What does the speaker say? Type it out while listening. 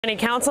County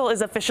Council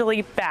is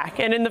officially back,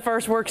 and in the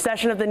first work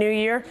session of the new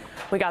year,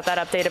 we got that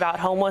update about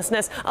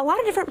homelessness. A lot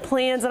of different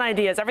plans and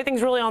ideas.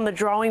 Everything's really on the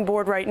drawing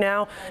board right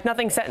now.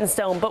 Nothing set in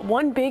stone, but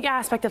one big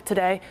aspect of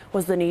today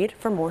was the need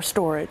for more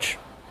storage.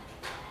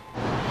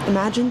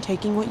 Imagine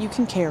taking what you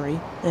can carry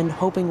and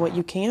hoping what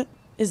you can't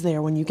is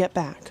there when you get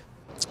back.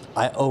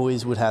 I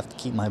always would have to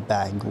keep my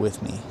bag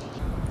with me.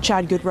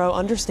 Chad Goodrow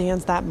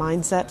understands that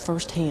mindset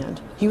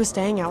firsthand. He was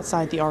staying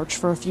outside the arch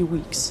for a few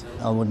weeks.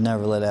 I would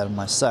never let it out of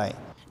my sight.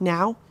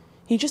 Now,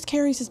 he just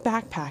carries his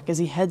backpack as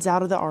he heads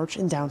out of the arch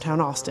in downtown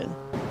Austin.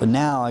 But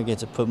now I get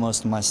to put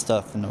most of my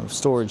stuff in a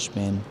storage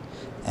bin,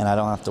 and I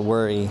don't have to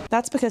worry.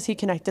 That's because he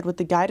connected with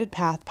the Guided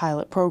Path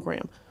pilot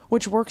program,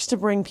 which works to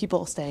bring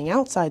people staying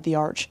outside the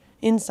arch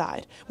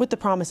inside, with the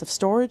promise of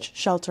storage,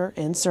 shelter,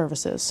 and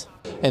services.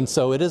 And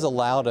so it has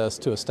allowed us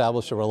to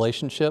establish a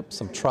relationship,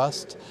 some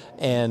trust,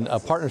 and a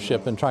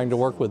partnership in trying to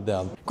work with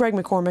them. Greg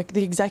McCormick,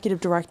 the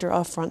executive director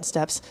of Front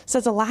Steps,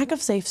 says a lack of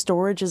safe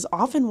storage is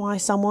often why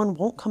someone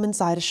won't come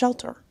inside a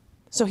shelter.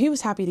 So he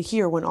was happy to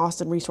hear when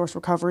Austin Resource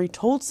Recovery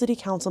told City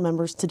Council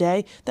members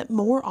today that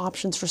more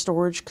options for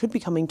storage could be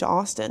coming to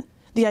Austin.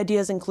 The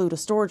ideas include a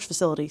storage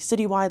facility,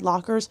 citywide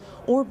lockers,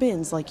 or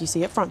bins like you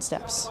see at Front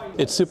Steps.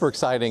 It's super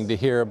exciting to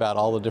hear about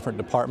all the different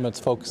departments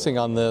focusing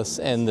on this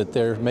and that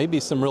there may be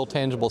some real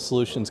tangible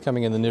solutions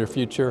coming in the near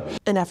future.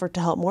 An effort to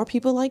help more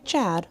people like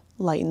Chad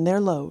lighten their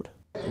load.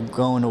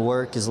 Going to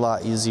work is a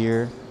lot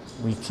easier.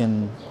 We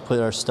can put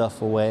our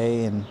stuff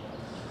away and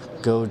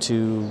go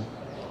to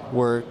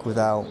work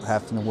without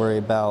having to worry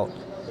about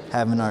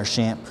having our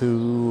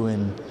shampoo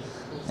and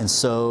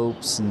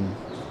soaps and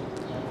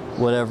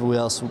whatever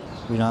else.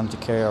 We don't have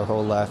to carry our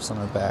whole lives on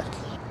our back.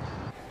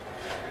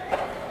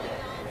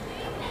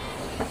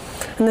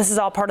 And this is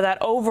all part of that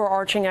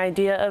overarching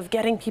idea of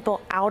getting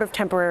people out of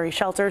temporary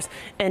shelters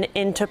and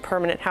into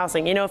permanent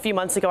housing. You know, a few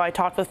months ago, I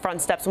talked with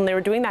Front Steps when they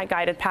were doing that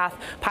Guided Path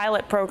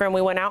pilot program.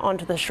 We went out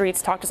onto the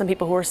streets, talked to some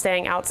people who were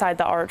staying outside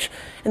the arch.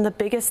 And the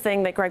biggest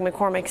thing that Greg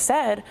McCormick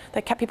said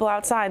that kept people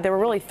outside, there were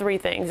really three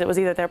things. It was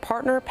either their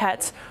partner,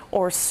 pets,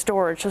 or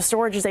storage. So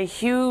storage is a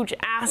huge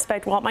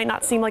aspect. While it might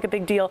not seem like a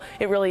big deal,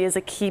 it really is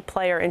a key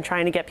player in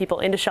trying to get people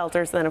into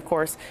shelters, and then of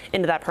course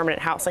into that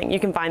permanent housing. You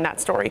can find that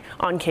story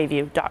on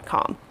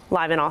KVUE.com.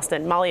 Live in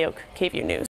Austin, Molly Oak, KVUE News.